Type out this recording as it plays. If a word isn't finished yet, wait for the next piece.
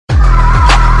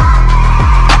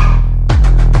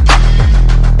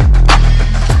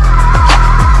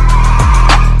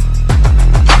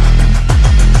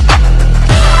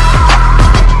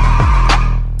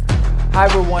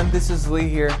this is Lee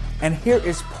here, and here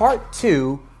is part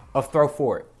 2 of Throw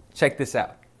Forward. Check this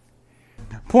out.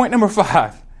 Point number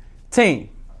 5, team.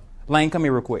 Lane, come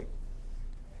here real quick.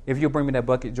 If you'll bring me that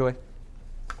bucket, Joy.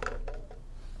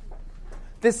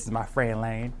 This is my friend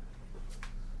Lane.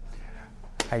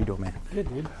 How you doing, man? Good,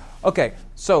 dude. Okay,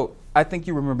 so I think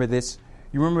you remember this.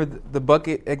 You remember the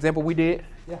bucket example we did?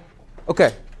 Yeah.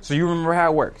 Okay, so you remember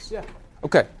how it works? Yeah.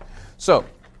 Okay, so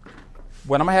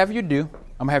what I'm going to have you do,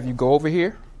 I'm going to have you go over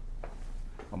here.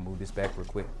 I'll move this back real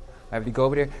quick. I have you go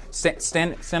over there.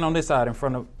 Stand on this side in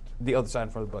front of the other side in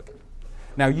front of the bucket.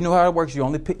 Now, you know how it works. You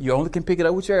only can pick it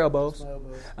up with your elbows.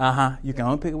 You can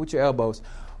only pick it with your elbows.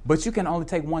 But you can only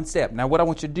take one step. Now, what I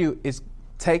want you to do is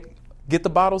get the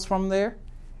bottles from there.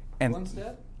 And one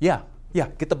step? Yeah.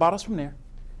 Get the bottles from there.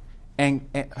 And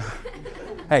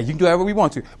hey, you can do whatever we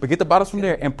want to. But get the bottles from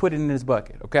there and put it in this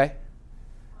bucket, okay?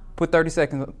 Put 30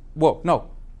 seconds. Well, no.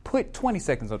 Put 20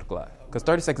 seconds on the clock. Because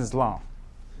 30 seconds is long.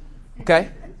 Okay?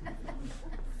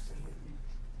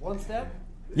 One step?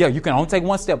 Yeah, you can only take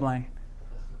one step, Lane.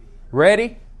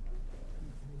 Ready?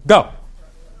 Go.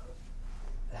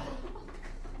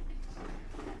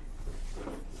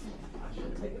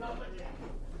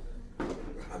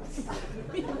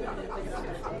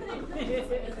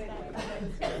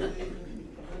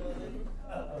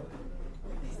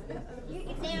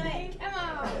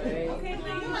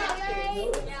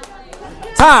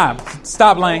 Time.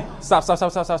 Stop, Lane. Stop.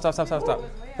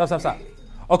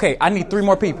 Okay, I need 3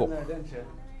 more people.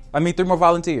 I need 3 more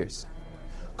volunteers.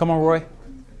 Come on, Roy.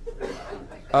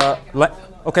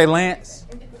 Okay, Lance.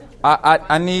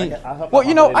 I need. Well,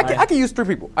 you know, I can use 3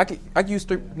 people. I can use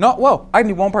 3. No, well, I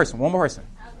need one person. One more person.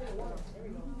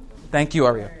 Thank you,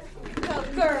 Ariel.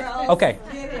 Okay.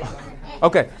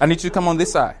 Okay, I need you to come on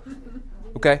this side.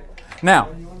 Okay. Now,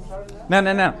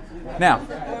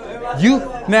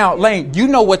 Lane, you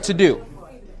know what to do.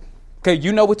 Okay,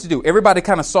 you know what to do. Everybody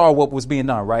kind of saw what was being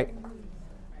done, right?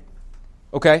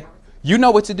 Okay? You know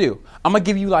what to do. I'm going to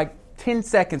give you like 10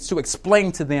 seconds to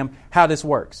explain to them how this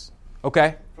works.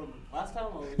 Okay? From last time?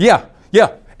 Yeah.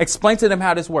 Explain to them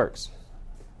how this works.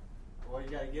 Well, you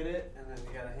got to get it, and then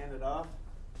you got to hand it off.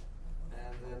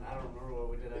 And then I don't remember what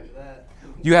we did after that.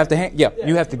 You have to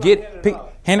you have to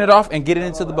hand it off and get it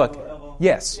into the bucket. Elbow.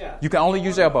 Yes. Yeah. You can only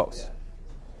use elbows.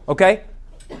 Okay?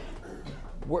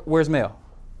 Where's Mel?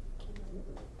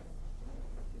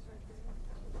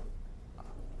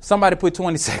 Somebody put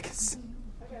 20 seconds.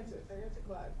 I got you,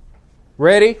 Clyde.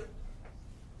 Ready?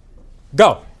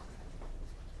 Go.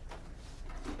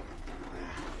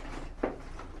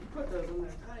 Put those in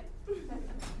there tight.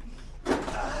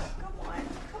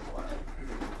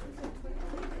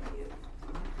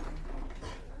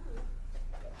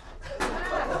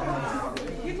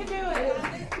 You can do it.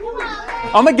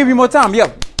 I'm going to give you more time.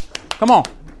 Yep. Come on.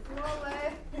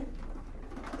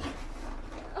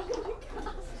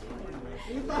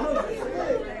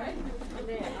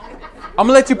 I'm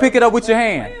going to let you pick it up with your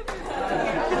hand.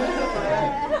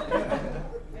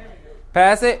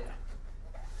 Pass it.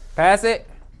 Pass it.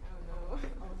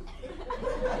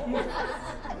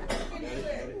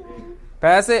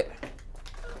 Pass it.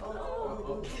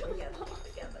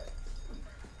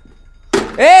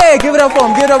 Hey, give it up for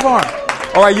him. Give it up for him.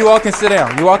 All right, you all can sit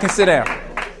down. You all can sit down.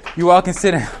 You all can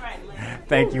sit down.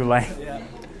 Thank you, Lane. Yeah.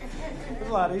 It's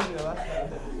a lot easier last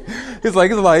time. It's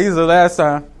a lot easier last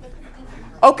time.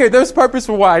 Okay, there's purpose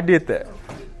for why I did that.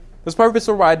 There's purpose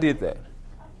for why I did that.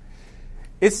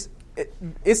 It's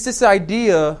this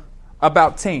idea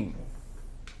about team.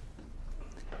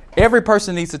 Every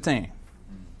person needs a team.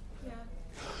 Yeah.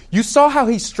 You saw how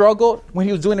he struggled when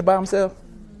he was doing it by himself?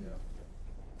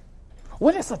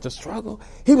 Wasn't it such a struggle?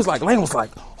 He was like, Lane was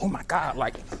like, oh my God,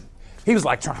 like, he was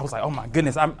like, I was like, oh my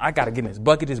goodness, I got to get in this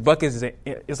bucket. This bucket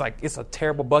it's a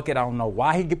terrible bucket. I don't know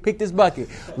why he picked this bucket.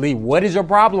 Lee, what is your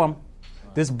problem?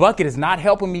 This bucket is not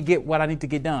helping me get what I need to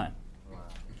get done.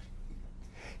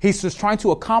 He's just trying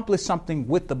to accomplish something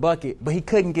with the bucket, but he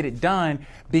couldn't get it done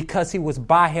because he was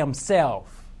by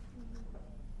himself.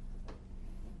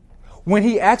 When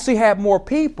he actually had more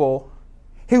people,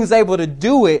 he was able to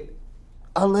do it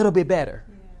a little bit better.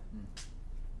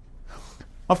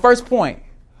 My first point,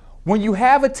 when you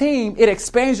have a team, it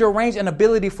expands your range and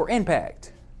ability for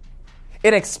impact.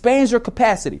 It expands your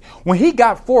capacity. When he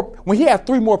had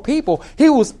 3 more people, he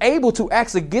was able to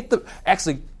actually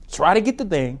try to get the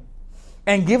thing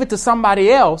and give it to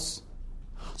somebody else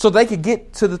so they could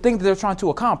get to the thing that they're trying to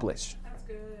accomplish. That's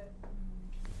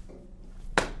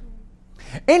good.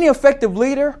 Any effective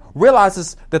leader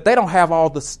realizes that they don't have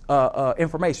all this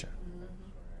information.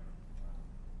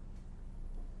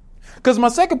 Because my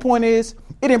second point is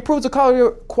it improves the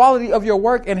quality of your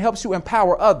work and helps you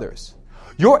empower others.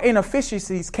 Your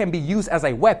inefficiencies can be used as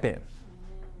a weapon.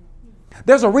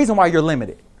 There's a reason why you're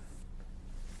limited.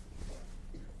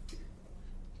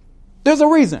 There's a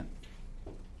reason.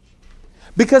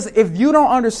 Because if you don't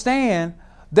understand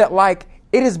that, like,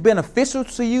 it is beneficial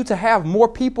to you to have more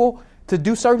people to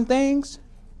do certain things,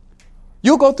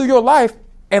 you'll go through your life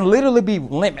and literally be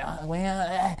limited.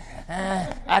 Well,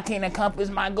 I can't accomplish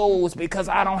my goals because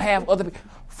I don't have other people.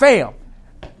 Fam,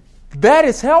 that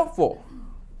is helpful.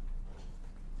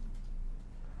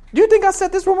 Do you think I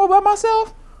set this room up by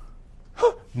myself?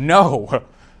 No,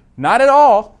 not at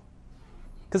all.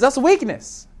 Because that's a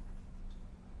weakness.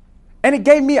 And it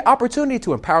gave me an opportunity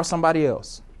to empower somebody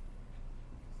else.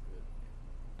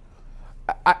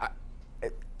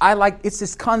 I like, it's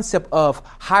this concept of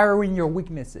hiring your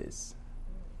weaknesses.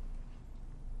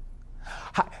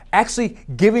 Actually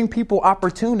giving people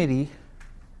opportunity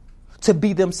to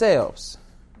be themselves.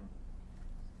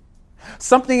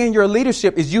 Something in your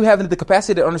leadership is you having the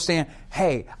capacity to understand,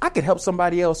 hey, I could help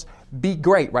somebody else be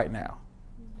great right now.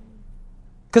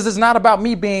 Because it's not about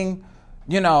me being,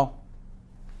 the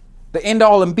end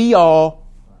all and be all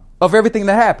of everything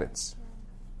that happens.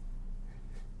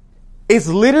 It's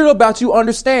literally about you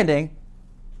understanding,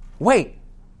 wait,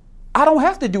 I don't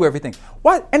have to do everything.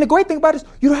 What? And the great thing about it is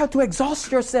you don't have to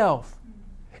exhaust yourself.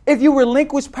 If you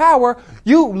relinquish power,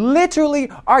 you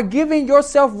literally are giving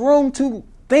yourself room to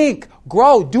think,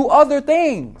 grow, do other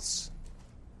things.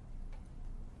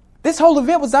 This whole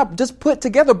event was not just put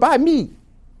together by me.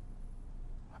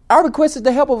 I requested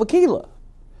the help of Akila.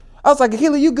 I was like,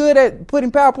 Akila, you good at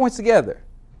putting PowerPoints together?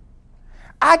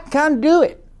 I can do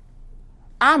it.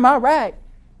 I'm all right.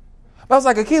 But I was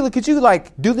like, Akila, could you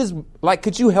do this?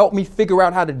 Could you help me figure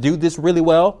out how to do this really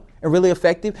well and really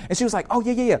effective? And she was like, oh,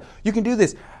 yeah. You can do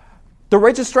this. The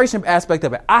registration aspect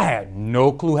of it, I had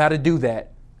no clue how to do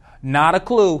that. Not a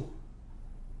clue.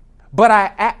 But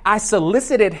I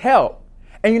solicited help.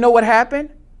 And you know what happened?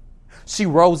 She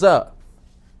rose up.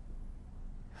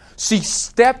 She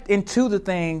stepped into the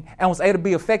thing and was able to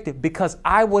be effective because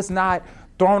I was not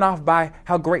thrown off by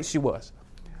how great she was.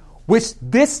 Which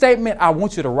this statement I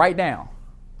want you to write down.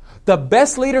 The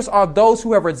best leaders are those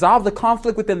who have resolved the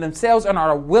conflict within themselves and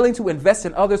are willing to invest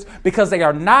in others because they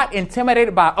are not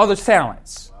intimidated by others'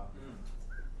 talents.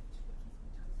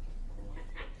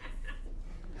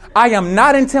 I am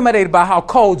not intimidated by how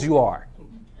cold you are.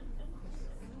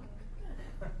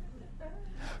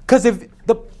 Because if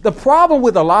the problem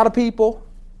with a lot of people,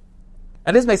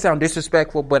 and this may sound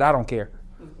disrespectful, but I don't care.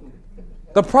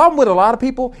 The problem with a lot of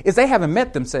people is they haven't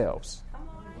met themselves. Come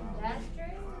on, that's true.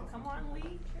 Come on, lead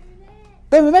through that.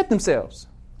 They haven't met themselves.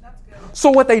 That's good. So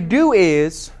what they do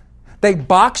is they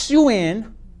box you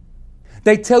in.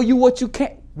 They tell you what you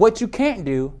can't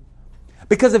do.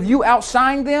 Because if you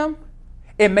outshine them,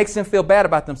 it makes them feel bad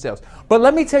about themselves. But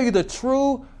let me tell you the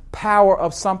true power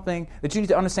of something that you need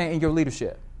to understand in your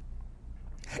leadership.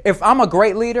 If I'm a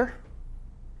great leader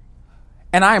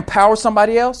and I empower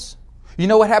somebody else, you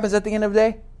know what happens at the end of the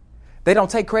day? They don't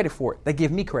take credit for it. They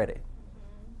give me credit.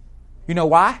 You know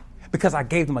why? Because I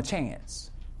gave them a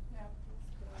chance.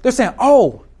 They're saying,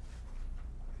 oh,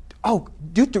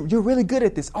 you're really good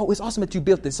at this. Oh, it's awesome that you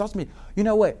built this. It's awesome. You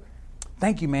know what?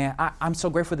 Thank you, man. I'm so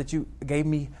grateful that you gave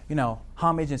me,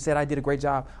 homage and said I did a great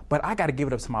job. But I got to give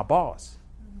it up to my boss.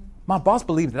 My boss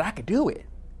believed that I could do it.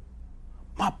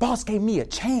 My boss gave me a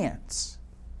chance.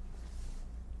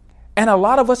 And a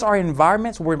lot of us are in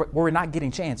environments where we're not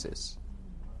getting chances.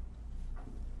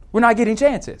 We're not getting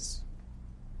chances.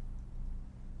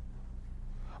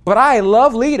 But I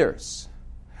love leaders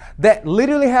that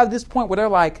literally have this point where they're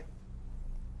like,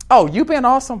 oh, you've been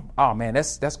awesome. Oh, man,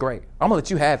 that's great. I'm going to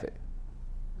let you have it.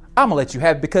 I'm going to let you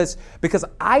have it because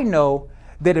I know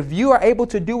that if you are able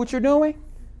to do what you're doing,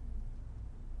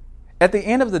 at the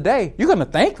end of the day, you're going to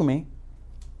thank me,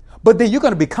 but then you're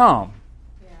going to become.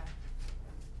 Yeah.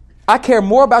 I care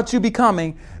more about you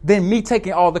becoming than me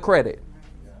taking all the credit.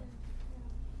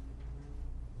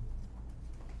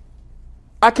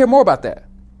 I care more about that.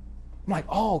 I'm like,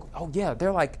 oh yeah,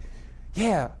 they're like,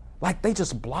 yeah, like they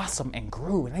just blossomed and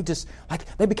grew and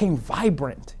they became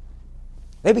vibrant.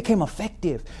 They became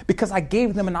effective because I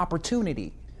gave them an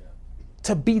opportunity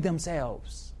to be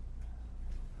themselves.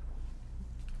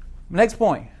 Next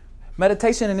point,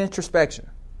 meditation and introspection.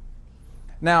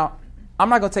 Now, I'm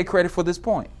not going to take credit for this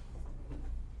point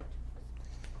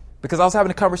because I was having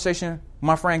a conversation with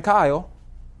my friend Kyle,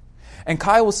 and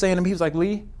Kyle was saying to me, he was like,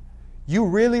 Lee, you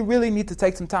really, really need to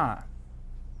take some time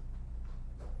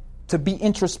to be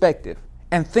introspective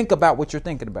and think about what you're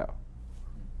thinking about.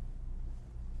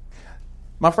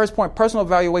 My first point, personal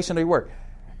evaluation of your work.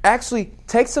 Actually,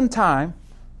 take some time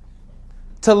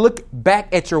to look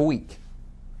back at your week.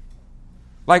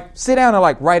 Like, sit down and,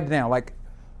 like, write it down. Like,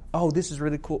 oh, this is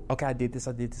really cool. Okay, I did this,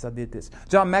 I did this, I did this.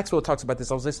 John Maxwell talks about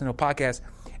this. I was listening to a podcast,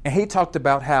 and he talked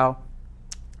about how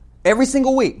every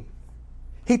single week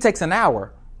he takes an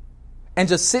hour and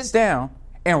just sits down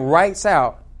and writes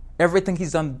out everything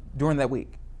he's done during that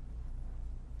week.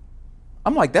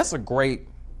 I'm like, that's a great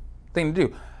thing to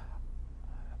do.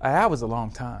 That was a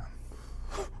long time.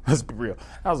 Let's be real.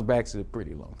 I was back to a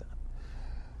pretty long time.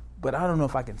 But I don't know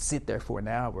if I can sit there for an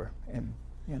hour and,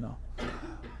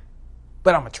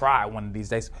 But I'm going to try one of these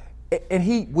days. And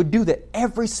he would do that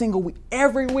every single week.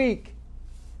 Every week,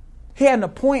 he had an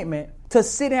appointment to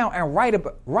sit down and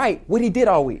write what he did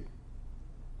all week.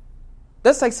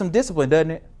 That's like some discipline,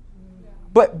 doesn't it?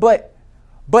 Yeah.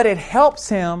 But it helps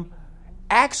him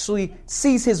actually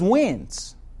seize his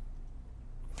wins.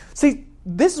 See,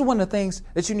 this is one of the things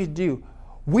that you need to do.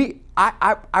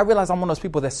 I realize I'm one of those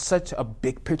people that's such a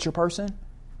big picture person.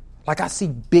 Like, I see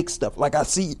big stuff. Like, I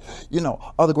see,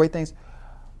 all the great things.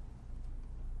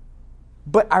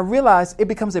 But I realize it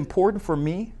becomes important for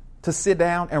me to sit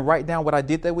down and write down what I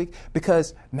did that week,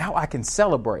 because now I can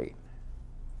celebrate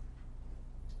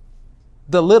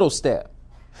the little step.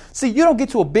 See, you don't get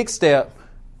to a big step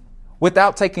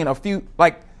without taking a few,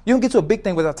 you don't get to a big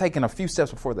thing without taking a few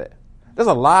steps before that. There's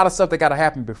a lot of stuff that got to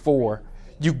happen before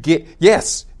you get,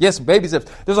 yes, baby steps.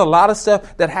 There's a lot of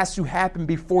stuff that has to happen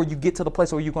before you get to the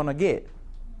place where you're going to get.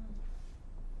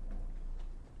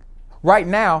 Right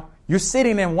now, you're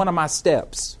sitting in one of my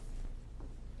steps.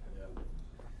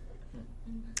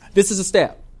 This is a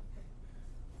step.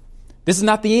 This is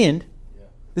not the end.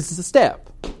 This is a step.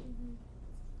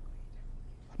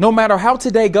 No matter how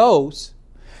today goes,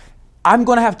 I'm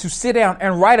going to have to sit down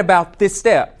and write about this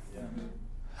step.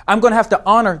 I'm going to have to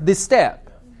honor this step.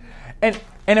 And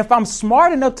if I'm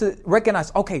smart enough to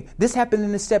recognize, okay, this happened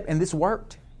in this step and this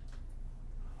worked.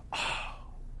 Oh,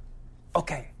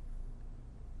 okay.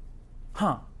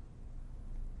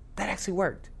 That actually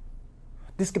worked.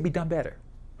 This could be done better.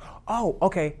 Oh,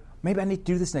 okay. Maybe I need to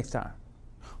do this next time.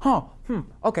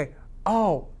 Okay.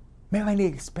 Oh, maybe I need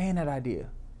to expand that idea.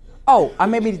 Oh, I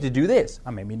maybe need to do this.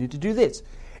 I maybe need to do this.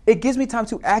 It gives me time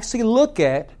to actually look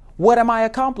at what am I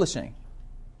accomplishing.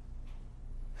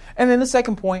 And then the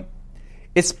second point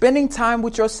is spending time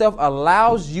with yourself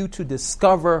allows you to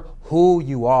discover who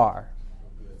you are.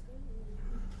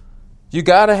 You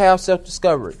got to have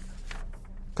self-discovery.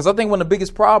 Because I think one of the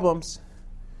biggest problems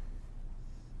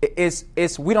is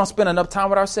we don't spend enough time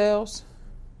with ourselves.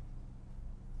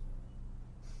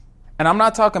 And I'm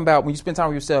not talking about when you spend time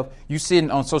with yourself, you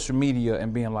sitting on social media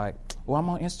and being like, well, I'm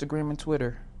on Instagram and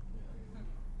Twitter.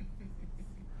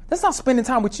 That's not spending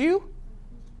time with you.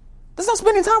 That's not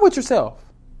spending time with yourself.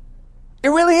 It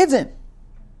really isn't.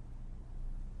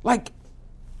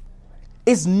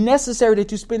 It's necessary that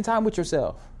you spend time with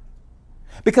yourself.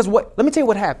 Because let me tell you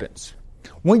what happens.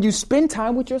 When you spend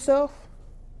time with yourself,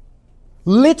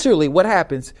 literally what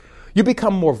happens, you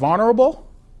become more vulnerable.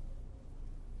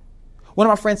 One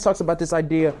of my friends talks about this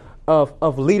idea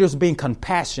of leaders being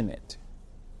compassionate.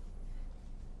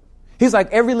 He's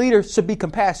like, every leader should be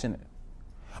compassionate.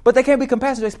 But they can't be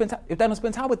compassionate if they don't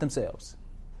spend time with themselves.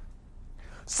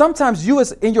 Sometimes you,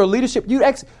 as in your leadership,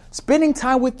 spending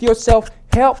time with yourself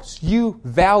helps you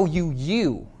value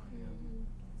you.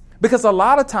 Because a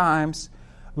lot of times,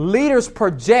 leaders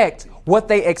project what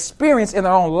they experience in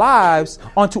their own lives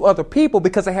onto other people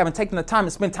because they haven't taken the time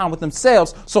to spend time with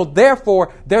themselves. So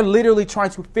therefore, they're literally trying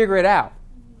to figure it out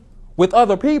with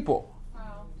other people.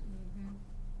 Wow.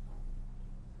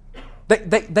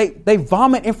 They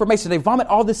vomit information. They vomit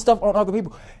all this stuff on other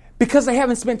people because they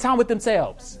haven't spent time with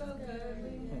themselves.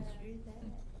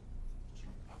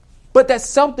 But that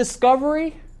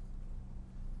self-discovery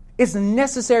is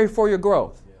necessary for your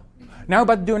growth. Now we're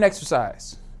about to do an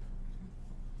exercise.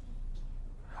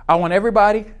 I want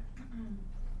everybody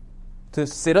to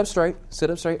sit up straight,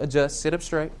 adjust, sit up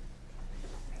straight.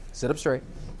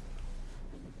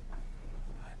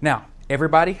 Now,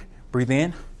 everybody, breathe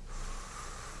in,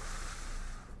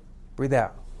 breathe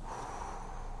out.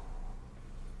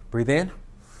 Breathe in,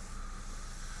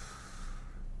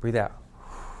 breathe out.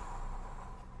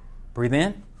 Breathe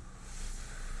in,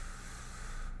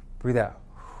 breathe out.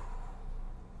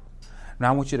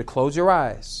 Now I want you to close your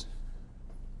eyes.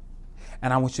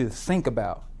 And I want you to think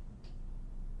about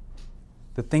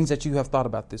the things that you have thought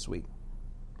about this week.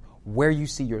 Where you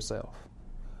see yourself.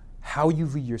 How you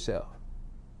view yourself.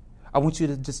 I want you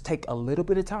to just take a little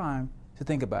bit of time to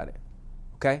think about it.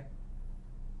 Okay?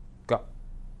 Go.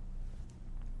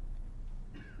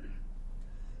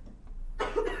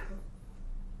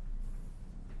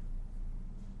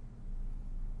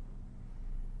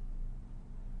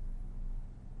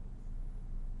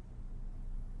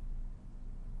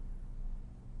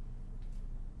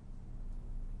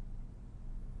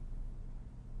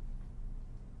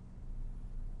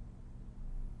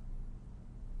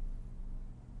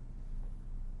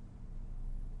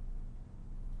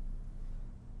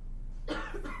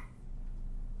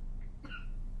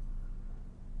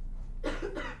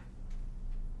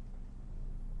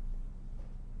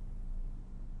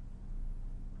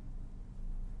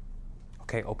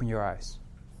 Okay, open your eyes.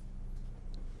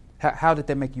 How did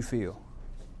that make you feel?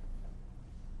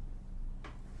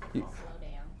 Slow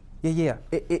down. Yeah.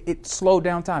 It slowed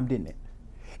down time, didn't it?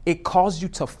 It caused you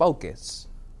to focus.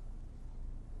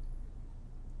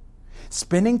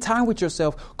 Spending time with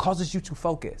yourself causes you to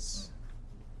focus.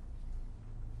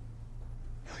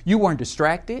 You weren't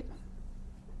distracted.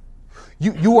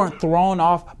 You weren't thrown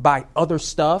off by other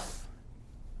stuff.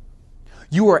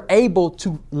 You were able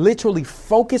to literally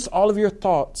focus all of your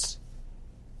thoughts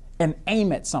and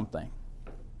aim at something.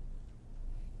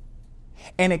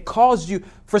 And it caused you,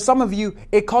 for some of you,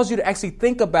 it caused you to actually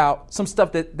think about some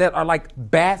stuff that are like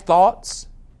bad thoughts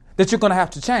that you're going to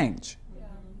have to change. Yeah.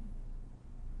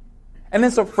 And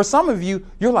then so for some of you,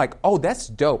 you're like, oh, that's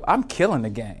dope. I'm killing the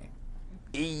game.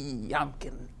 I'm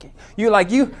killing the game. You're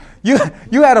like, you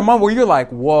had a moment where you're like,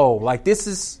 whoa, like this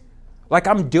is, like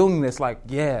I'm doing this, like,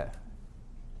 yeah.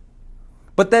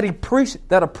 But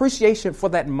that appreciation for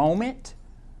that moment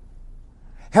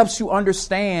helps you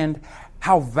understand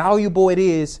how valuable it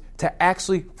is to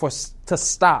actually to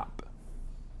stop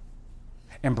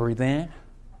and breathe in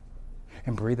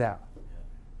and breathe out.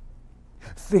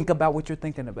 Think about what you're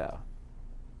thinking about.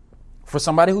 For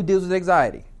somebody who deals with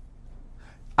anxiety,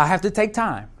 I have to take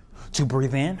time to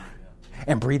breathe in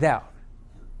and breathe out.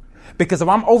 Because if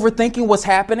I'm overthinking what's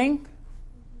happening,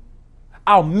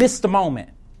 I'll miss the moment.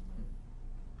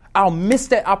 I'll miss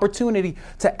that opportunity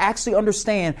to actually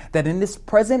understand that in this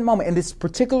present moment, in this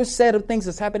particular set of things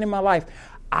that's happening in my life,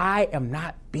 I am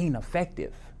not being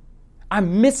effective.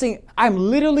 I'm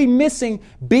literally missing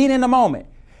being in the moment.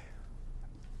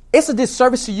 It's a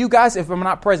disservice to you guys if I'm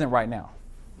not present right now.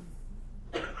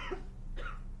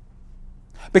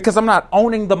 Because I'm not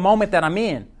owning the moment that I'm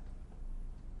in.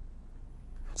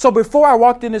 So before I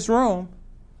walked in this room,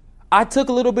 I took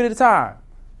a little bit of time.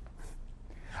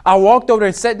 I walked over there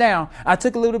and sat down. I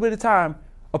took a little bit of time,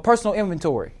 a personal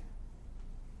inventory.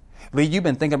 Lee, you've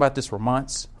been thinking about this for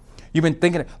months. You've been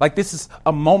thinking like this is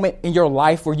a moment in your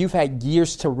life where you've had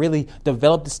years to really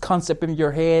develop this concept in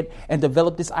your head and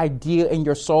develop this idea in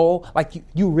your soul. Like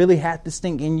you really had this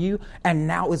thing in you, and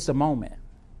now is the moment.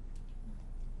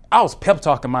 I was pep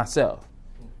talking myself.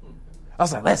 I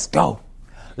was like, let's go.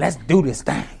 Let's do this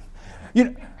thing.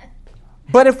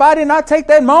 But if I did not take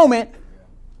that moment,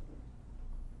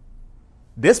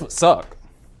 this would suck.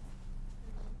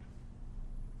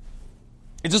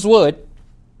 It just would.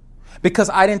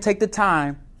 Because I didn't take the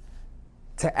time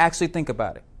to actually think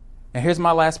about it. And here's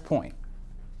my last point.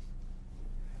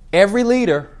 Every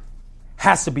leader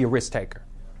has to be a risk taker.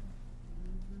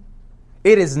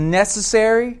 It is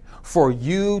necessary for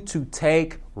you to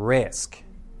take risk.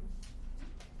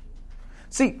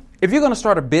 See, if you're going to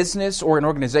start a business or an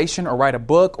organization or write a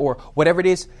book or whatever it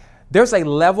is, there's a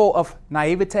level of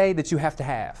naivete that you have to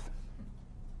have.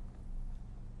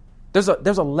 There's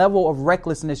a level of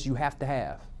recklessness you have to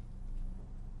have.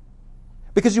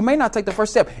 Because you may not take the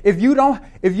first step. If you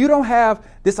don't have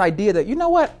this idea that, you know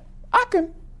what, I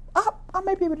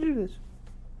may be able to do this.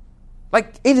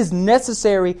 Like, it is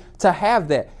necessary to have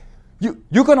that.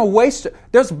 You're going to waste.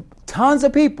 There's tons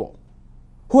of people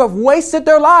who have wasted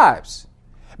their lives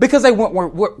because they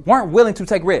weren't willing to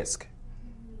take risk.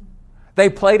 They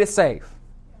played it safe.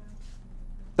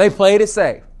 Well,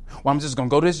 I'm just going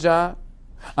to go to this job.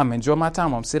 I'm going to enjoy my time.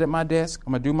 I'm going to sit at my desk.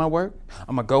 I'm going to do my work.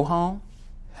 I'm going to go home.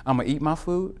 I'm going to eat my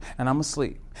food, and I'm going to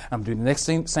sleep. I'm going to do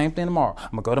the same thing tomorrow.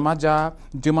 I'm going to go to my job,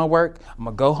 do my work. I'm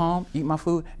going to go home, eat my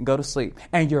food, and go to sleep.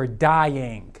 And you're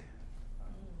dying.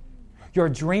 Your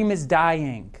dream is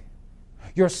dying.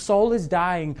 Your soul is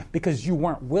dying because you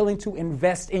weren't willing to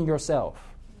invest in yourself.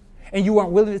 And you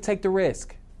weren't willing to take the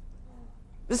risk.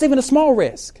 This is even a small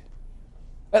risk.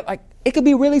 Like, it could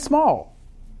be really small.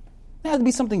 It has to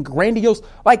be something grandiose.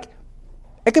 Like,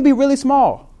 it could be really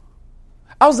small.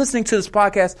 I was listening to this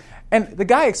podcast, and the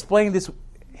guy explained this.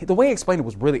 The way he explained it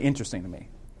was really interesting to me.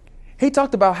 He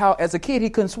talked about how, as a kid, he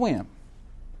couldn't swim.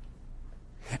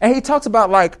 And he talks about,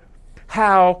 like,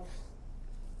 how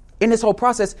in this whole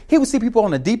process, he would see people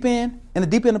on the deep end, in the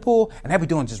deep end of the pool, and they'd be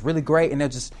doing just really great, and they're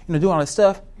just, doing all this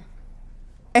stuff.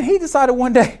 And he decided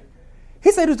one day,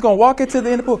 he said he was going to walk into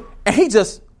the end of the pool, and he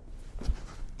just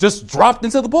dropped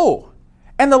into the pool.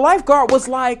 And the lifeguard was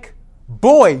like,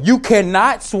 boy, you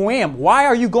cannot swim. Why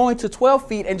are you going to 12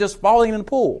 feet and just falling in the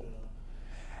pool?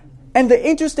 And the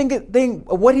interesting thing,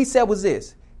 what he said was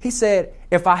this. He said,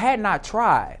 if I had not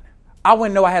tried, I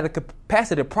wouldn't know I had the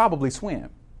capacity to probably swim.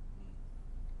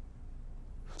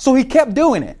 So he kept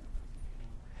doing it.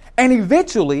 And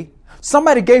eventually,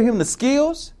 somebody gave him the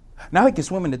skills. Now he can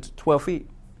swim in the 12 feet.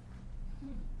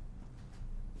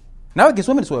 Now he can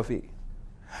swim in the 12 feet.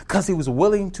 Because he was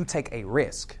willing to take a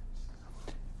risk.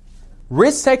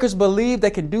 Risk takers believe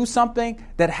they can do something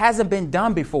that hasn't been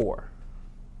done before.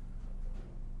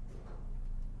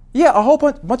 Yeah, a whole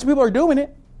bunch of people are doing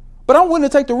it, but I'm willing to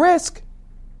take the risk.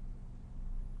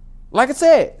 Like I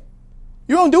said,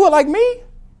 you don't do it like me.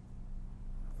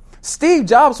 Steve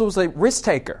Jobs was a risk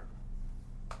taker.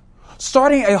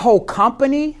 Starting a whole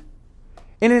company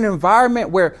in an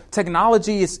environment where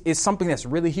technology is something that's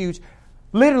really huge.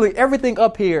 Literally everything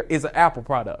up here is an Apple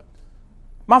product.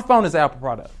 My phone is an Apple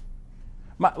product.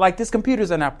 Like this computer is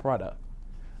an Apple product.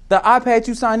 The iPad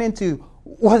you signed into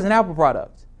was an Apple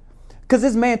product. Because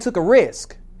this man took a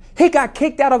risk. He got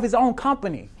kicked out of his own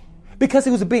company because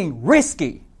he was being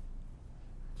risky.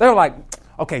 They were like,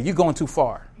 okay, you're going too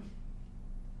far.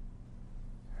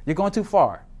 You're going too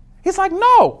far. He's like,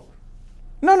 no.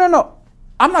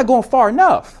 I'm not going far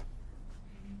enough.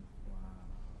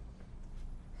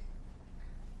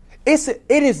 It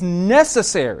is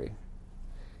necessary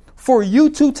for you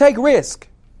to take risk.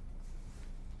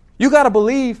 You got to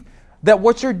believe that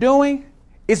what you're doing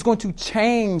is going to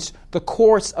change the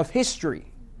course of history.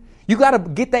 You got to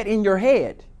get that in your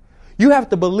head. You have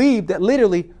to believe that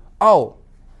literally, oh,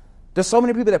 there's so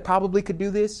many people that probably could do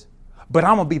this, but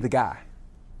I'm going to be the guy.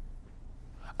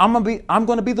 I'm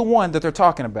going to be the one that they're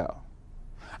talking about.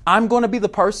 I'm going to be the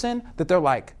person that they're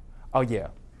like, oh yeah,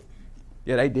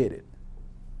 they did it.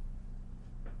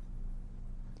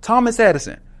 Thomas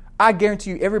Edison. I guarantee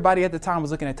you everybody at the time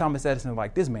was looking at Thomas Edison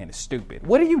like, this man is stupid.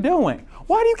 What are you doing?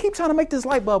 Why do you keep trying to make this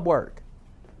light bulb work?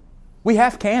 We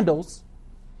have candles.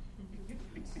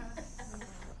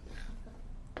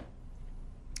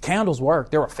 Candles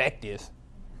work. They're effective.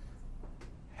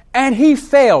 And he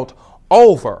failed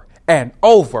over and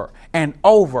over and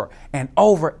over and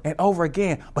over and over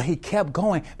again. But he kept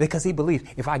going because he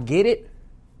believed if I get it,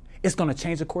 it's going to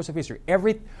change the course of history.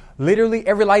 Literally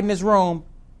every light in this room,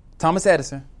 Thomas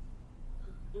Edison.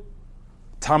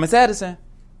 Thomas Edison.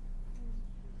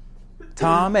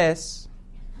 Thomas.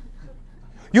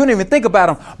 You don't even think about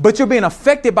him, but you're being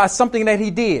affected by something that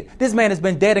he did. This man has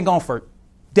been dead and gone for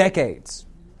decades.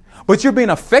 But you're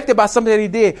being affected by something that he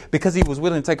did because he was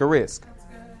willing to take a risk.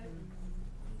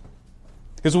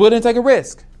 He was willing to take a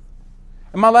risk.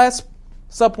 And my last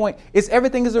subpoint is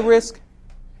everything is a risk,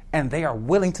 and they are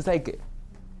willing to take it.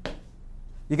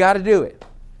 You got to do it.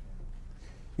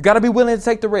 You got to be willing to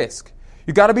take the risk.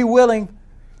 You got to be willing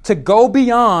to go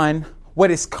beyond what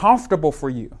is comfortable for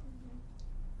you.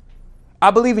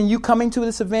 I believe in you coming to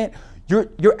this event,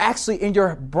 you're actually in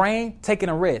your brain taking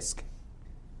a risk.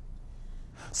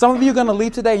 Some of you are going to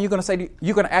leave today and you're going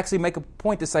to actually make a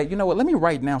point to say, you know what, let me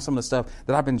write down some of the stuff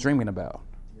that I've been dreaming about.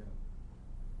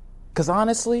 Because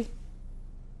honestly,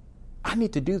 I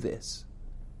need to do this.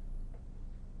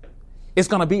 It's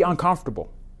going to be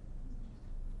uncomfortable.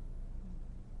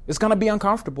 It's going to be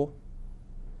uncomfortable,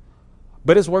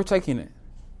 but it's worth taking it.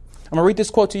 I'm going to read this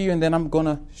quote to you and then I'm going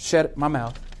to shut my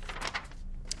mouth.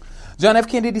 John F.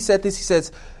 Kennedy said this. He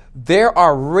says, there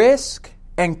are risks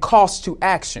and costs to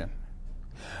action,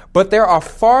 but they are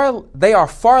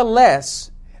far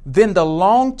less than the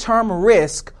long-term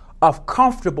risk of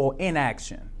comfortable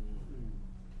inaction.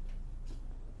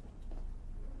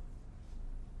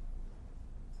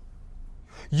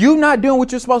 You not doing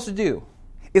what you're supposed to do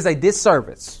is a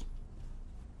disservice.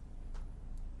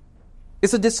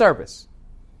 It's a disservice.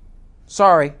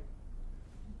 Sorry.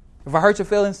 If I hurt your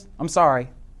feelings, I'm sorry.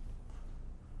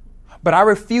 But I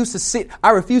refuse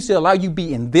to allow you to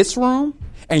be in this room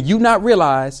and you not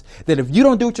realize that if you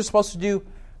don't do what you're supposed to do,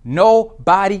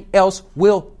 nobody else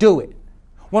will do it.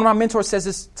 One of my mentors says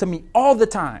this to me all the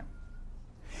time.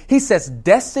 He says,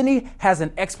 destiny has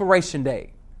an expiration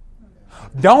date.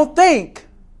 Don't think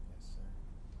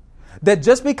that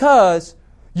just because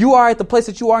you are at the place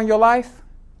that you are in your life,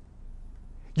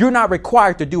 you're not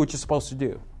required to do what you're supposed to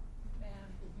do.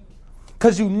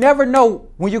 Because you never know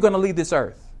when you're going to leave this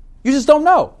earth. You just don't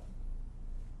know.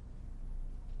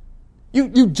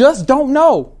 You just don't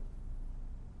know.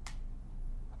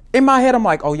 In my head, I'm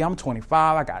like, oh yeah, I'm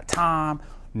 25. I got time.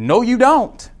 No, you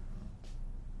don't.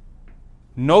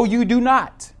 No, you do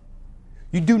not.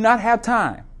 You do not have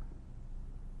time.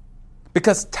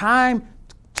 Because time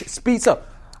speeds up.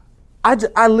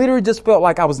 I literally just felt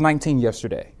like I was 19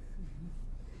 yesterday.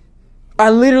 I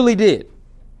literally did.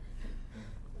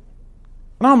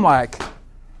 And I'm like,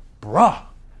 bruh,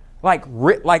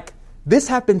 like this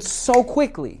happened so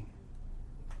quickly.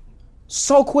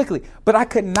 So quickly. But I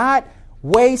could not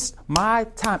waste my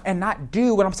time and not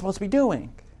do what I'm supposed to be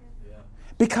doing.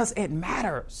 Because it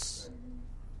matters.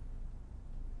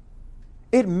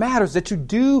 It matters that you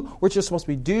do what you're supposed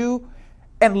to do.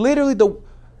 And literally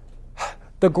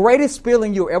the greatest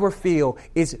feeling you'll ever feel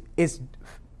is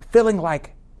feeling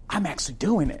like I'm actually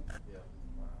doing it.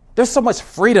 There's so much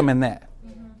freedom in that.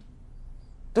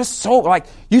 There's so, like,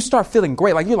 you start feeling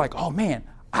great. Like, you're like, oh, man,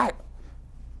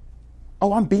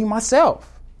 I'm being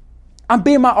myself. I'm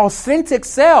being my authentic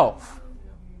self.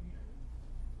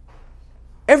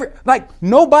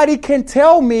 Nobody can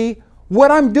tell me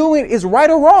what I'm doing is right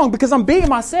or wrong because I'm being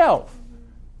myself.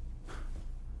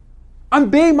 I'm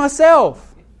being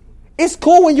myself. It's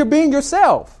cool when you're being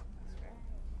yourself.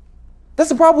 That's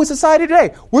the problem with society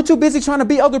today. We're too busy trying to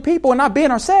be other people and not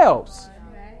being ourselves.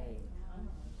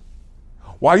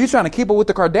 While you're trying to keep up with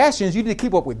the Kardashians, you need to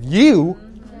keep up with you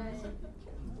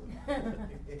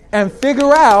and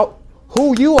figure out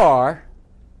who you are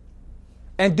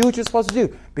and do what you're supposed to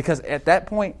do. Because at that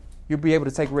point, you'll be able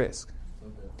to take risks.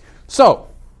 So,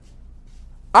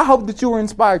 I hope that you were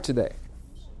inspired today.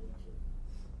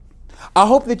 I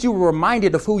hope that you were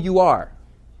reminded of who you are.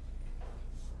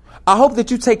 I hope that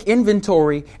you take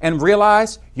inventory and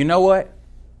realize, you know what?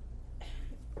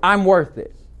 I'm worth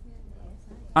it.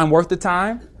 I'm worth the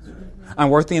time. I'm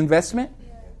worth the investment.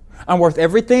 I'm worth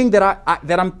everything that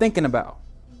I'm thinking about.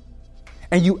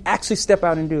 And you actually step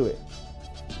out and do it.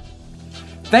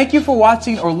 Thank you for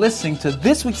watching or listening to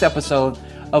this week's episode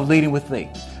of Leading with Lee.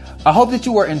 I hope that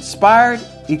you were inspired,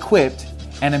 equipped,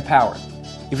 and empowered.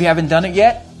 If you haven't done it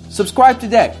yet, subscribe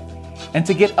today. And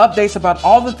to get updates about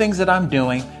all the things that I'm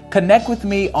doing, connect with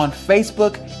me on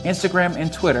Facebook, Instagram,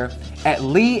 and Twitter at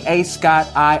Lee A. Scott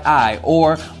II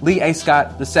or Lee A.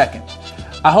 Scott II.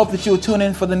 I hope that you will tune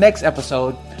in for the next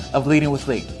episode of Leading with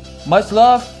Lee. Much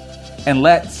love, and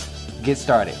let's get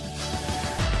started.